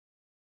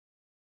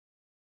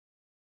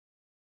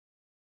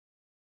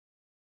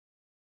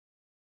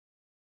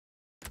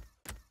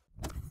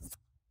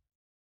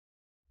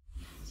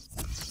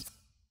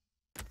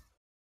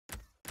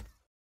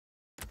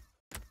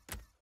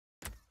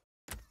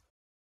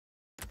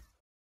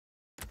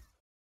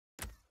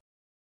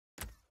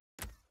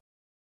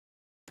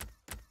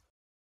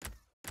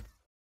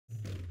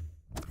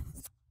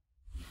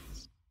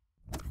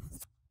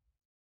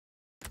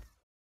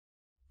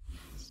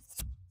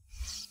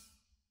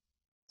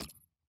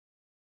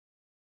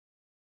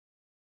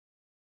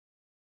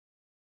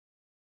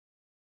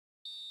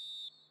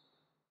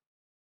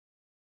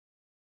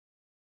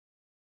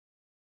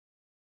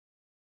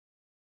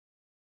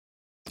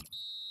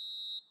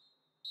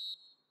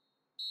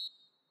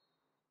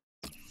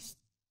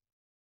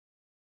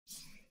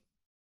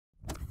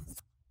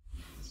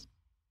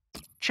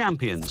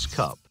Champions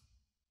Cup.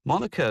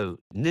 Monaco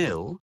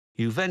 0,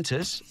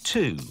 Juventus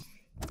 2.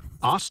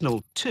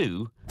 Arsenal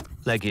 2,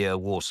 Legia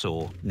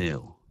Warsaw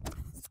 0.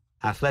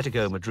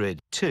 Atletico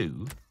Madrid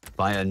 2,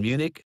 Bayern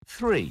Munich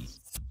 3.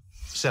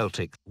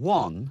 Celtic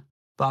 1,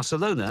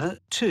 Barcelona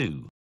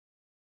 2.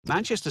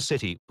 Manchester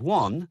City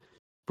 1,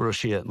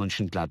 Borussia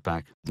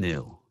Mönchengladbach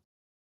 0.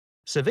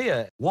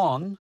 Sevilla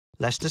 1,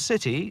 Leicester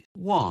City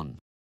 1.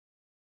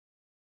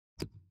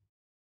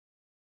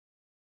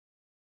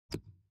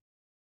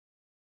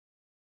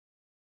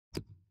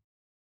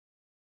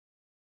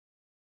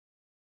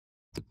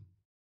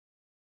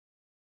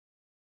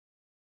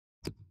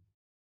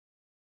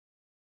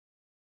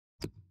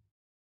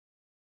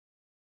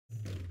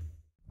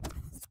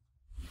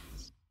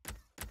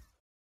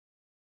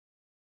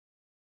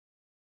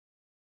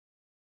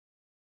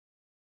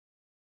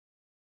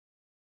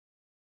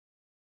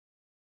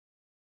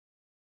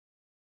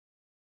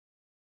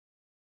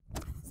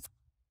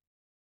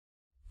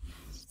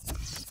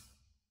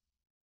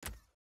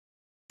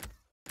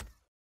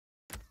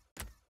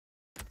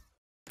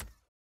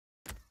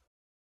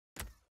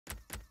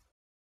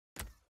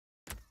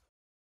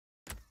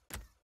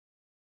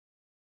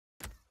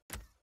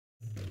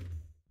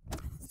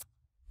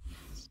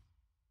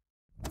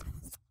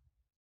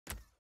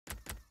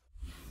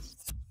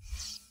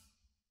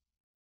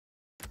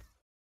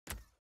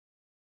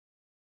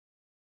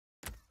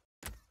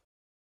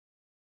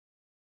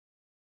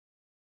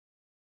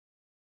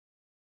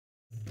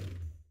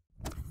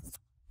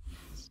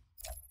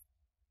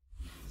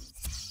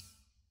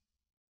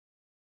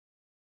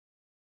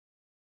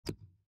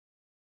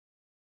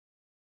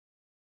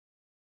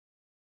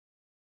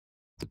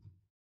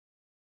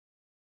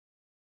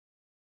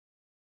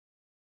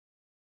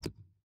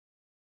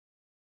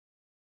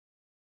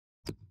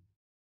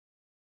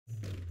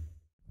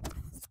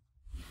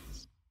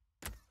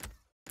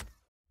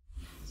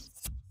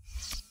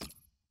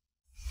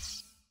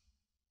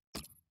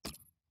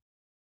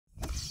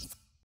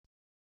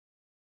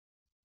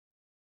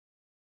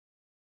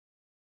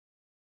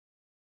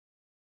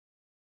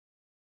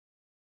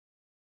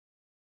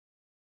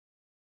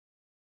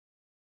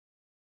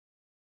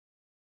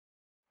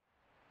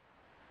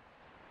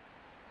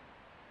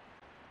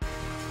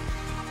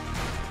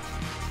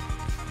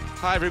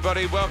 Hi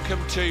everybody, welcome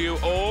to you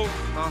all.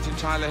 Martin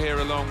Tyler here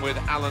along with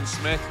Alan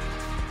Smith.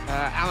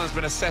 Alan's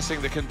been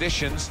assessing the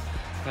conditions.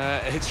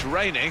 It's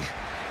raining.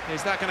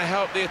 Is that going to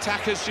help the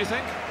attackers, do you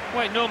think?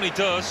 Well, it normally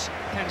does.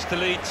 Tends to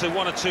lead to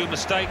one or two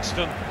mistakes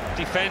from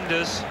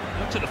defenders.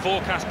 Looked at the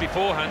forecast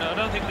beforehand. I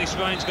don't think this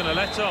rain's going to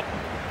let up.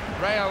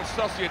 Real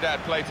Sociedad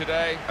play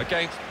today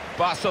against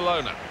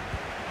Barcelona.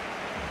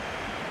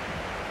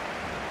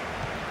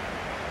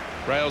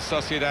 Real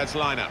Sociedad's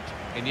lineup.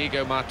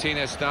 Inigo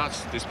Martinez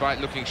starts,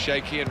 despite looking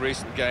shaky in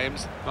recent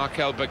games.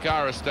 Markel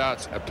Bergara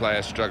starts, a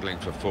player struggling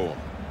for form.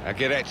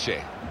 Aguirre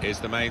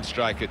is the main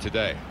striker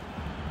today.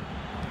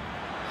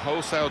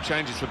 Wholesale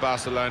changes for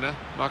Barcelona.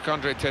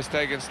 Marc-Andre ter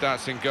Stegen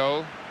starts in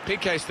goal.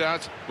 Piqué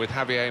starts with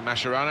Javier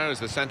Mascherano as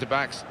the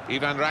centre-backs.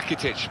 Ivan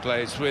Rakitic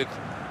plays with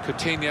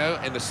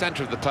Coutinho in the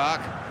centre of the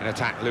park. In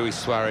attack, Luis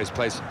Suarez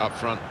plays up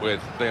front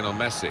with Lionel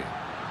Messi.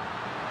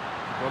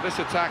 Well, this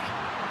attack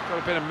got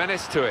a bit of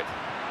menace to it.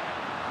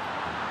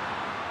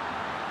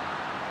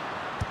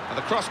 And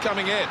the cross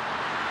coming in.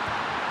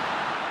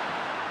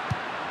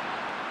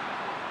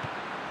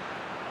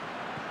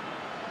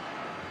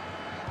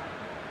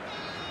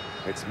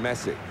 It's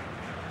Messi.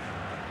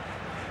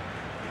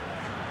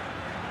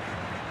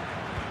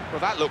 Well,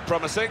 that looked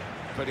promising,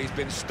 but he's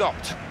been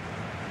stopped.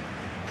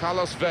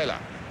 Carlos Vela.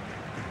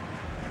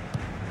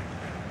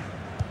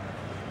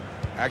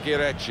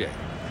 Aguirre.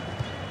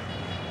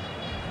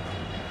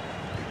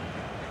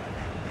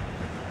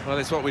 Well,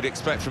 it's what we'd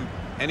expect from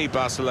any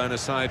Barcelona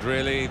side,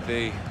 really.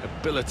 The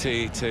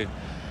ability to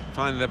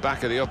find the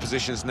back of the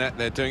opposition's net.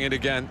 They're doing it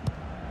again.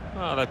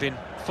 Well, they've been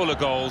full of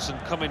goals and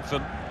coming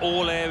from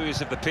all areas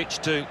of the pitch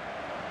too.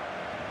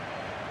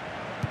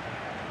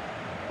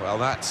 Well,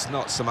 that's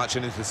not so much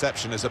an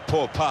interception as a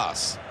poor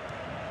pass.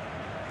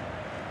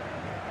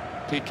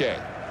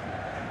 Piqué.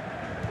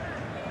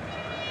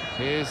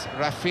 Here's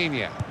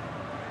Rafinha.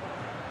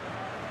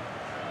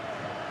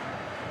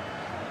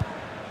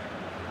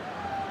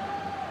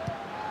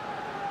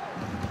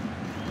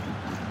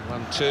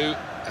 Two,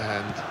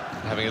 and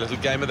having a little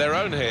game of their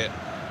own here.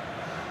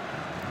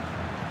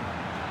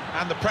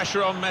 And the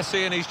pressure on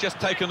Messi, and he's just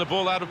taken the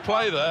ball out of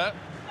play there.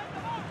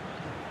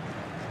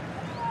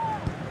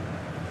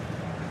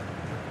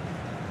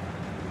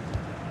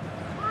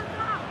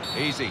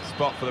 Easy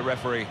spot for the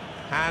referee.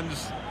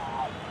 Hands.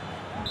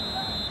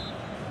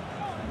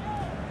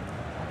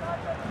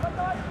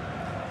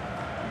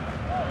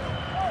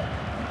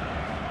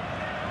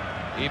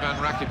 Ivan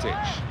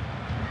Rakitic.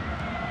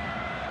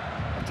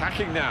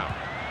 Attacking now.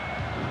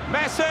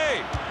 Messi!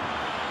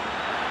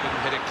 Didn't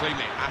hit it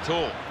cleanly at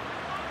all.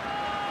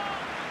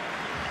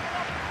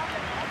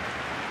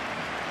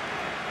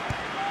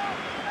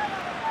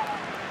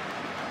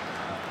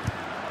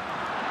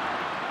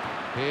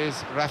 Here's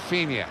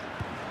Rafinha.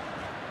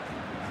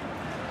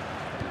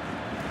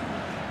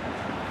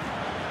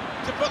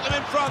 to put them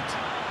in front.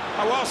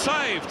 Oh, well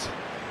saved.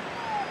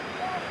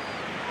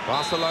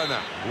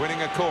 Barcelona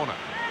winning a corner.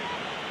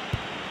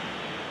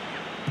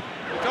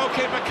 The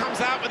goalkeeper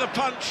comes out with a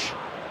punch.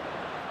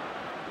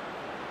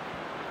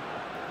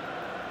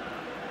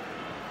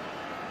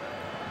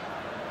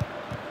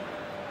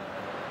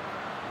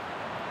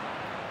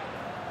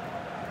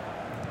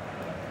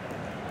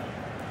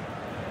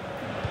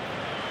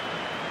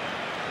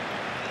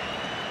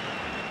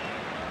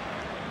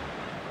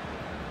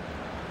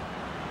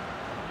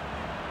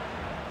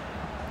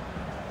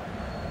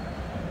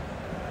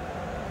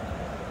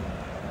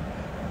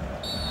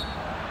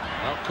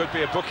 Well, could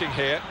be a booking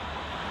here.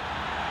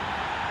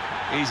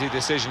 Easy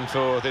decision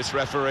for this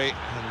referee,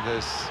 and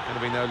there's going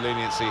to be no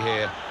leniency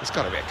here. It's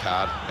got to be a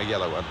card, a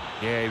yellow one.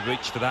 Yeah, he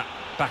reached for that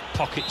back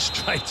pocket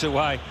straight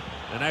away,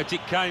 and out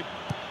it came.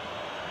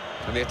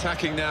 And the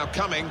attacking now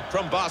coming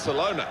from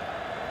Barcelona.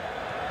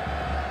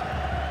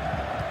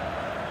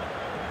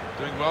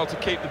 Doing well to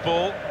keep the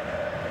ball.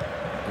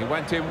 He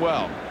went in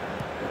well.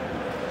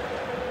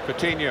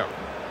 Coutinho.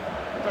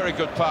 Very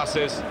good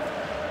passes.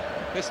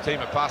 This team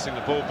are passing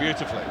the ball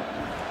beautifully.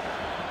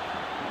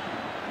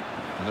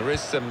 And there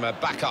is some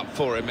backup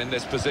for him in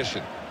this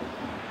position.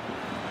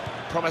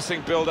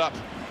 Promising build-up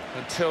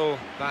until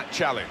that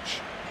challenge.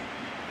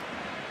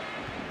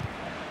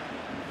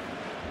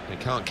 He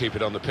can't keep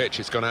it on the pitch,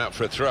 it's gone out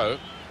for a throw.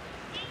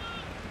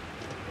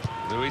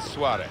 Luis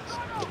Suarez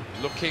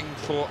looking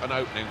for an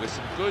opening with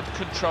some good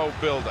controlled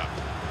build-up.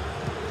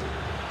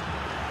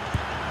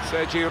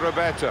 Sergi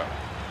Roberto,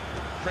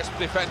 crisp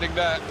defending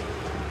there.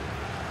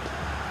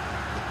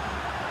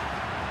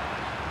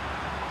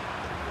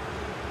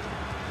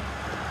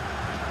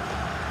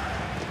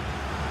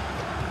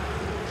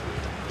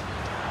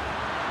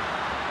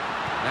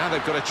 Now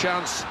they've got a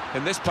chance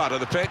in this part of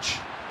the pitch.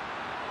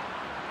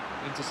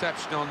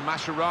 Interception on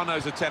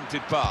Mascherano's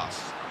attempted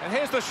pass. And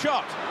here's the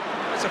shot.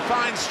 It's a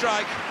fine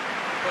strike,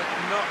 but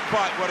not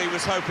quite what he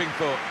was hoping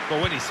for.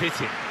 But when he's hit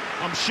it,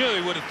 I'm sure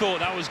he would have thought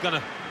that was going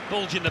to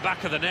bulge in the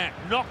back of the net.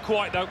 Not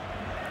quite, though.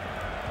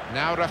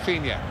 Now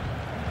Rafinha.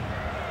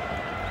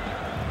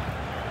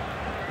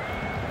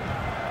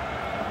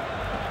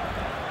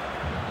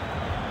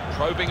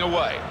 Probing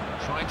away,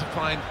 trying to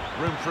find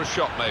room for a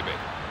shot, maybe.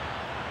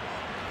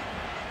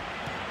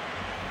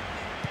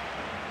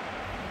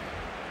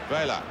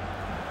 Vela.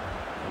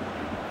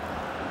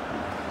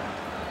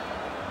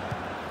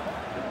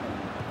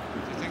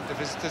 Do you think the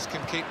visitors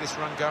can keep this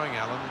run going,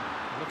 Alan?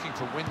 Looking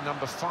for win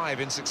number 5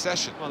 in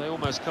succession. Well, they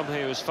almost come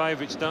here as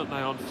favourites, don't they,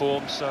 on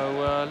form?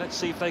 So let's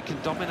see if they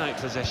can dominate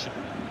possession.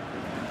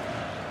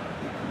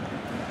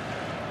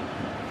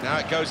 Now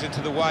it goes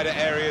into the wider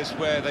areas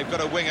where they've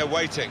got a winger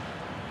waiting.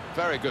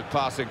 Very good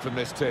passing from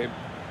this team.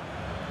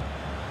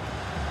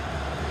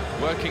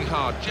 Working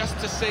hard just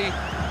to see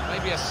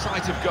maybe a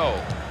sight of goal.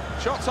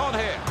 Shots on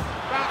here.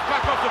 Bounce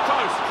back off the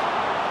post.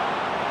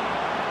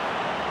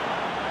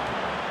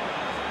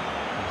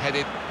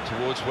 Headed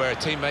towards where a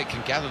teammate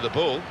can gather the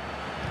ball.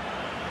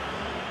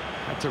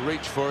 Had to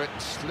reach for it,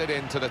 slid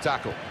into the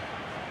tackle.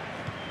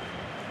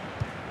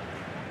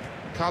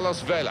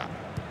 Carlos Vela.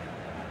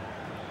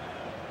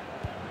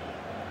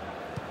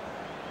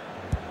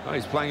 Oh,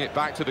 he's playing it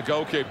back to the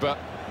goalkeeper.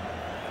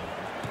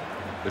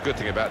 The good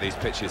thing about these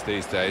pitches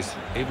these days,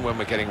 even when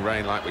we're getting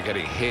rain like we're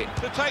getting hit.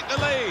 To take the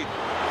lead.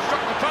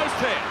 Struck the post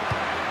here.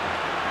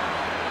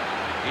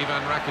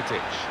 Ivan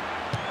Rakitic.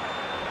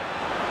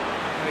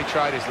 Well, he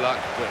tried his luck,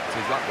 but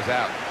his luck was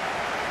out.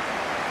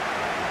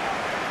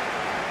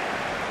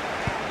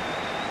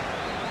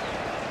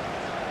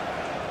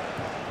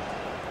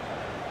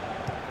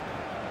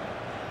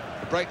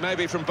 A break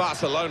maybe from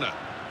Barcelona.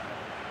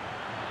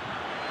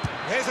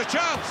 Here's a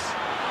chance.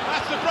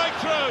 That's the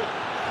breakthrough.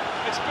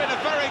 It's been a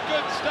very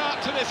good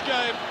start to this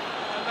game,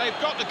 and they've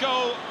got the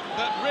goal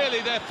that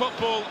really their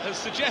football has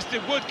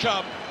suggested would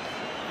come.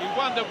 You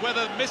wonder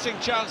whether missing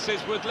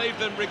chances would leave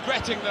them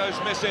regretting those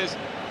misses,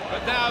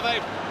 but now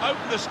they've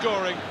opened the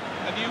scoring,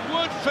 and you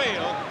would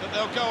feel that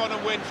they'll go on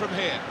and win from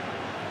here.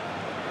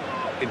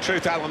 In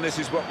truth, Alan, this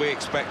is what we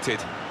expected.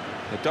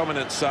 The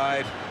dominant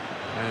side,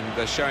 and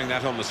they're showing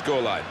that on the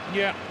scoreline.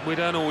 Yeah, we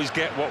don't always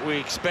get what we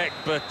expect,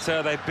 but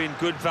they've been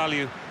good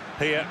value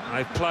here.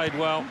 They've played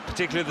well,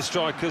 particularly the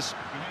strikers.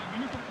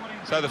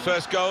 So the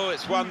first goal,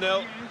 it's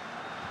 1-0.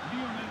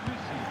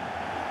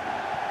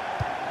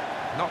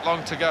 Not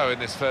long to go in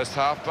this first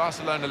half.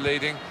 Barcelona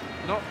leading,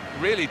 not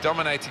really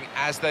dominating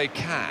as they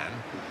can,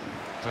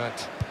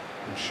 but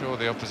I'm sure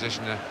the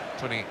opposition are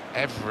putting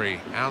every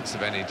ounce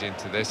of energy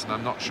into this, and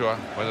I'm not sure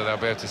whether they'll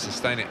be able to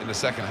sustain it in the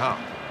second half.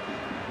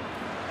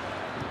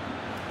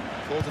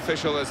 Fourth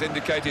official has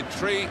indicated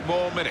 3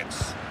 more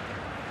minutes.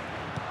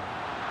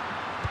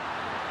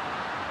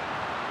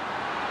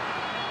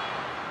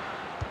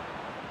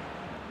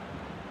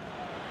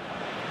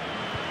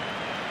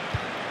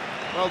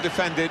 Well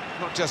defended,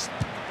 not just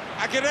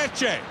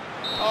Aguirre.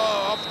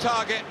 Oh, off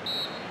target.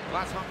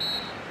 That's not...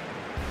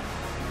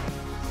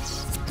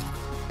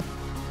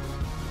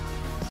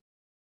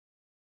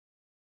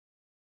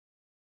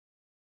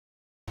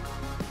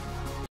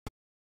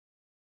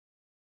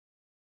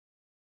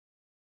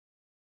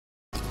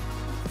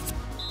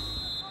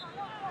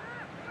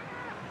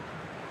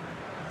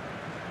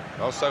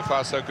 Well, so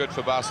far so good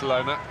for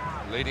Barcelona,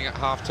 leading at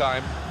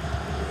half-time.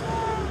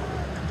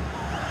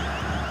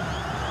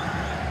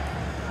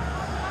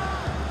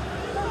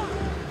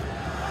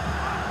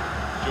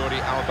 Jordi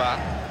Alba.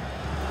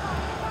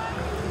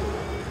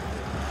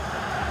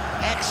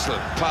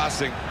 Excellent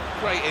passing,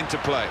 great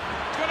interplay.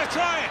 He's going to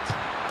try it!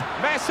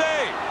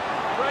 Messi!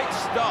 Great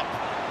stop.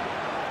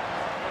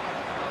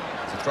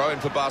 It's a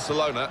throw-in for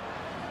Barcelona.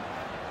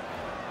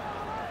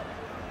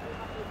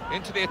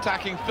 Into the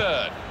attacking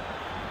third.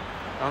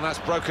 And that's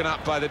broken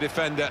up by the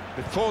defender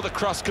before the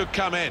cross could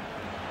come in.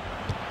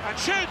 And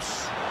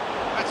shoots!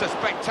 That's a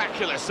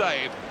spectacular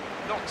save.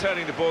 Not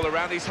turning the ball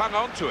around, he's hung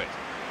on to it.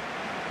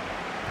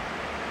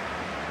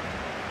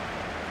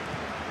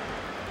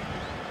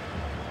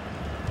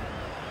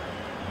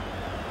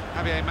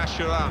 Javier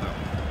Mascherano.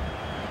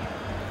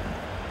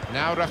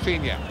 Now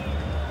Rafinha.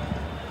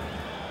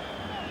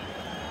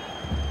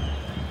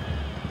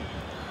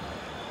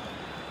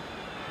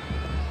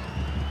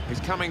 He's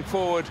coming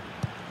forward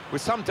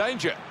with some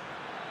danger.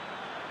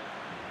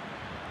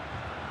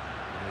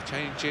 And a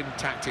change in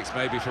tactics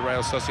maybe for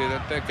Real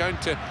Sociedad. They're going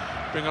to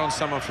bring on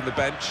someone from the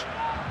bench.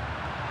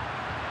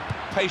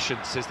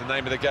 Patience is the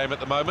name of the game at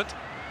the moment.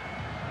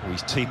 Well,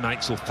 his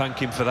teammates will thank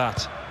him for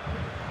that.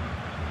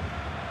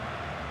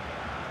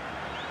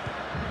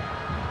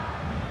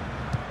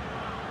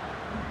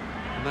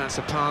 And that's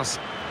a pass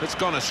that's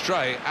gone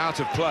astray, out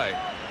of play.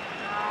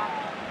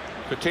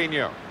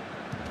 Coutinho.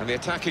 And the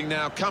attacking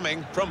now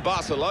coming from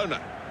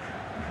Barcelona.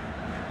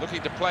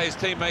 Looking to play his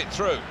teammate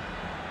through.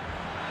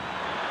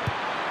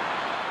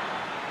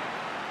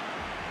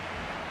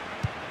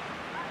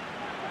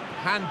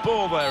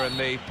 Handball there and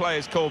the play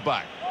is called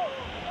back.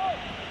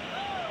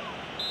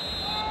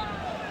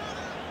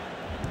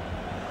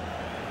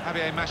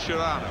 Javier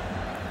Mascherano.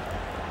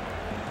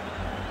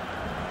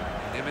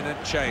 An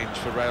imminent change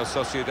for Real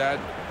Sociedad.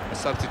 A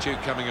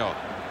substitute coming on.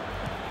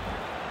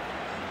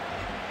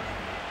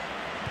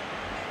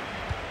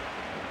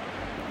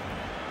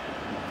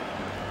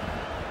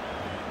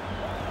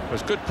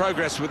 There's good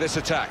progress with this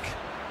attack.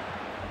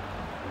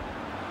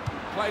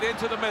 Played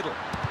into the middle.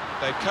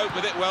 They've coped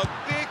with it well.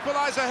 The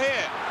equaliser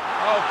here.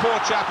 Oh, poor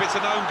chap, it's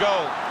an own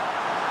goal.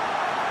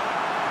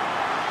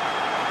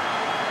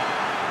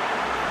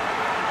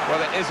 Well,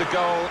 it is a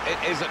goal,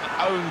 it is an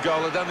own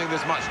goal. I don't think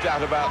there's much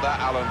doubt about that,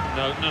 Alan.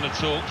 No, none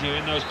at all. You're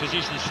in those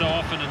positions so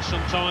often, and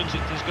sometimes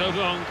it does go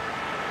wrong.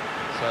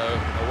 So,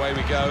 away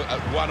we go at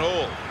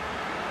 1-1.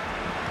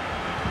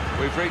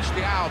 We've reached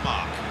the hour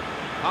mark.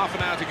 Half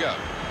an hour to go.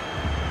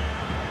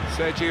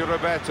 Sergi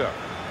Roberto.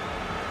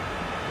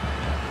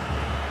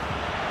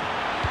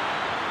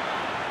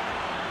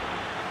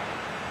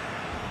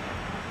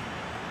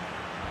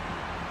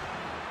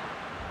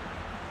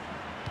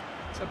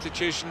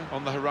 Substitution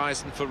on the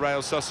horizon for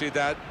Real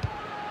Sociedad.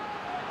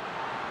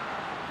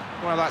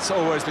 Well, that's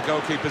always the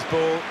goalkeeper's ball,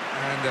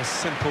 and a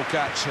simple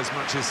catch, as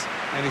much as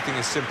anything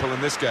is simple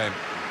in this game.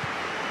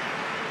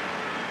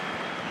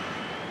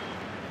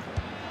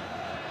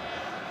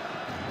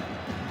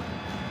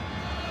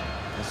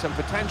 There's some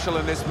potential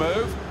in this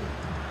move.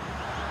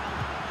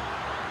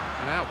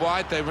 And out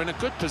wide, they were in a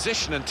good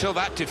position until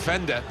that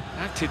defender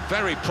acted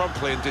very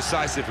promptly and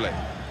decisively.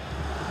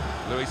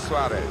 Luis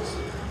Suarez.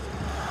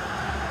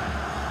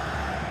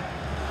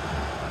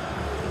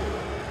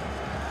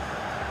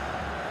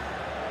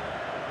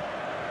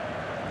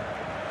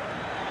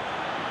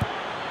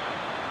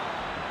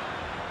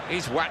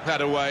 He's whacked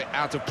that away,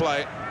 out of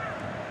play.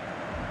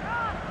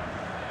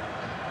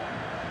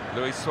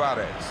 Luis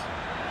Suarez.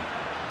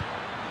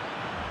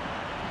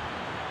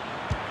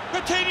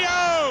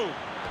 Coutinho!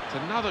 It's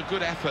another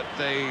good effort.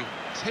 The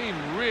team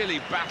really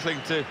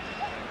battling to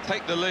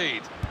take the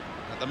lead.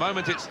 At the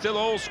moment, it's still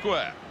all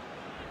square.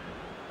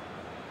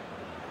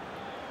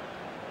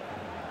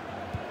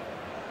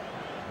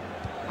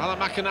 Alan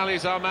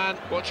McAnally's our man,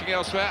 watching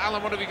elsewhere.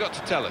 Alan, what have you got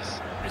to tell us?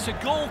 It's a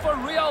goal for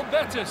Real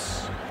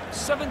Betis.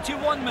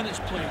 71 minutes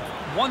played,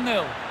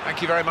 1-0.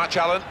 Thank you very much,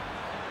 Alan.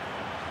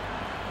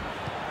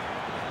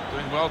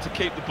 Doing well to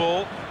keep the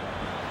ball.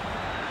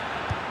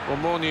 Well,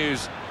 more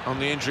news on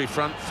the injury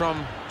front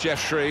from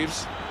Jeff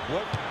Shreves.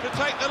 To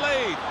take the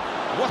lead.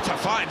 What a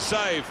fine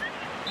save.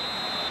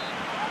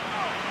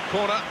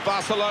 Corner,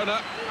 Barcelona.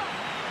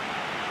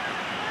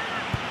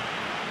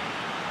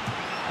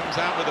 Comes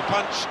out with a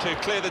punch to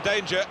clear the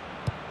danger.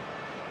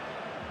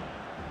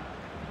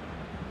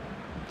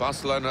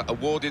 Barcelona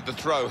awarded the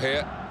throw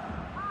here.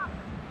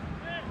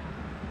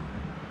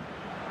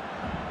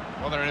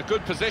 Well, they're in a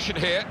good position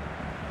here.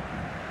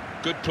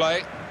 Good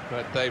play,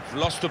 but they've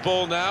lost the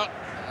ball now,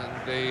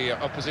 and the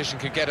opposition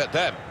can get at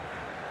them.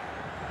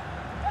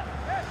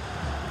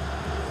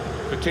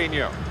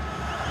 Coutinho.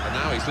 And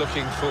now he's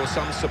looking for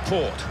some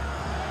support.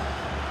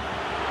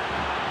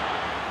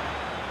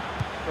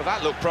 Well,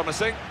 that looked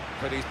promising,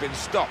 but he's been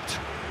stopped.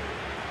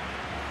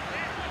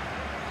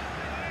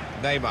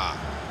 Neymar.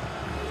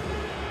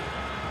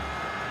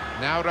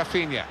 Now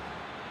Rafinha.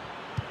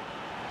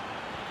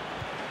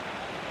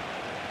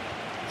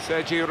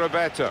 Sergi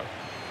Roberto.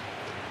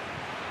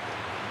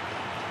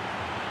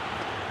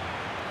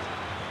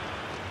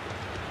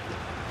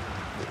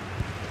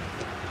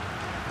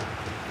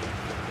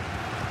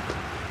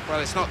 Well,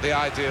 it's not the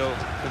ideal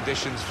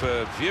conditions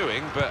for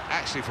viewing, but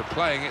actually for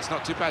playing, it's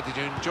not too bad. Did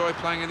you enjoy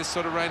playing in this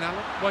sort of rain,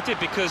 Alan? Well, I did,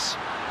 because...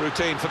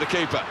 Routine for the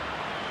keeper.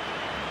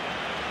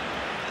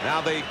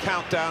 Now the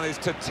countdown is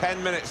to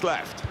 10 minutes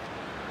left.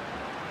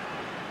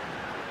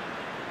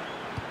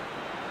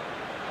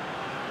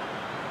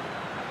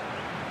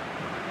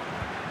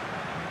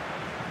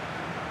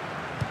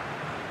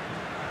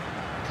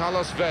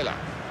 Carlos Vela.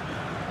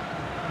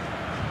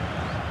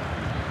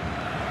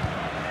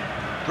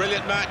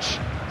 Brilliant match.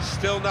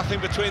 Still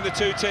nothing between the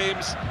two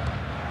teams.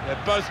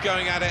 They're both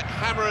going at it,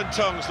 hammer and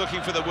tongs,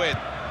 looking for the win.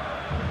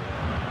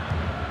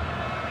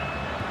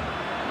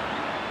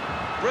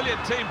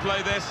 Brilliant team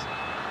play this,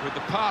 with the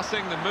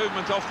passing, the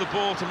movement off the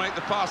ball to make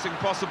the passing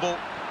possible.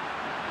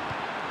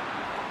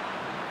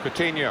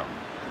 Coutinho.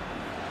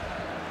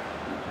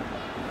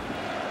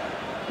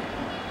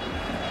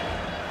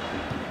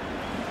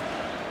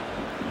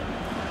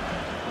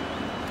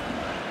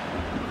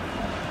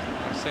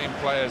 I've seen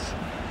players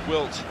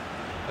wilt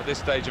at this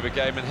stage of a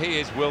game, and he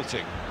is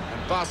wilting.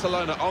 And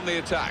Barcelona on the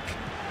attack.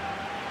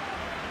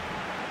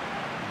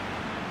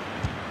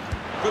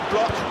 Good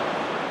block.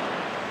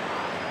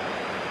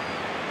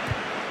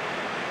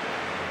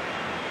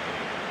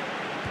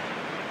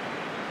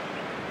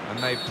 And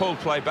they pulled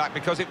play back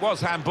because it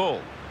was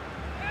handball.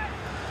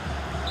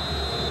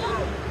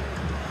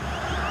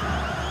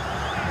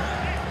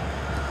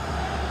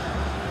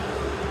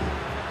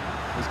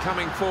 He's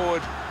coming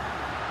forward.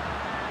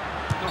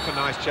 Not a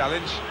nice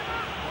challenge.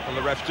 Will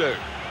the ref do?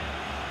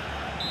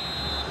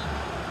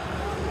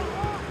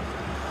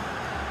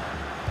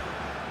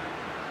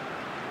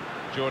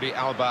 Jordi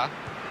Alba.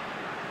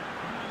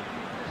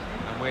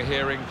 And we're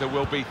hearing there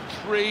will be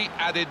 3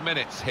 added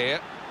minutes here.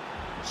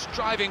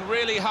 Striving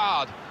really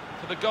hard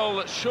for the goal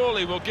that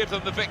surely will give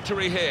them the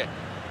victory here.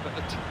 But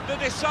the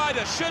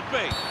decider should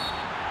be.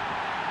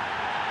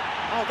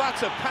 Oh,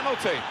 that's a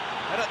penalty.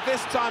 And at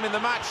this time in the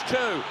match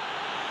too.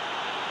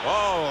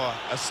 Oh,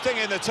 a sting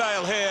in the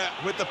tail here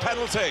with the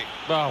penalty.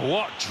 Oh,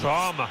 what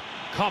drama.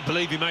 Can't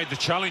believe he made the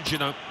challenge, you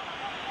know.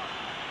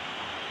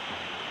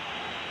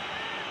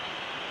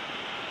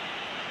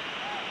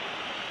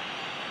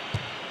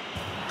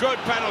 Good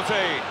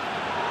penalty.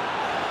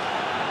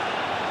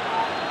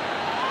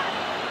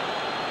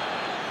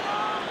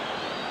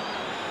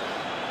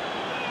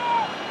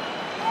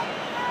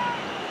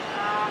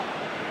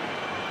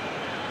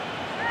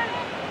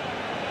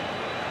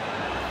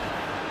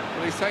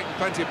 Well, he's taken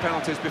plenty of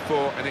penalties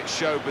before, and it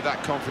showed with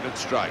that confident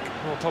strike.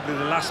 Well, probably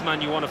the last man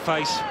you want to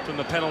face from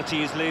the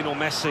penalty is Lionel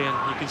Messi,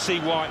 and you can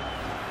see why.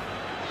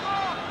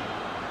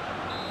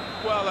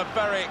 Well, a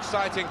very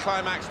exciting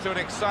climax to an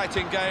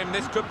exciting game.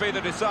 This could be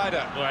the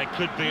decider. Well, it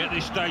could be at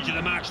this stage of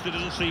the match. There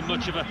doesn't seem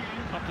much of an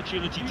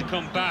opportunity to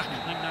come back.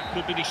 I think that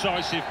could be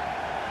decisive.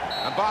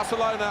 And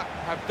Barcelona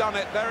have done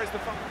it. There is the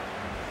fun.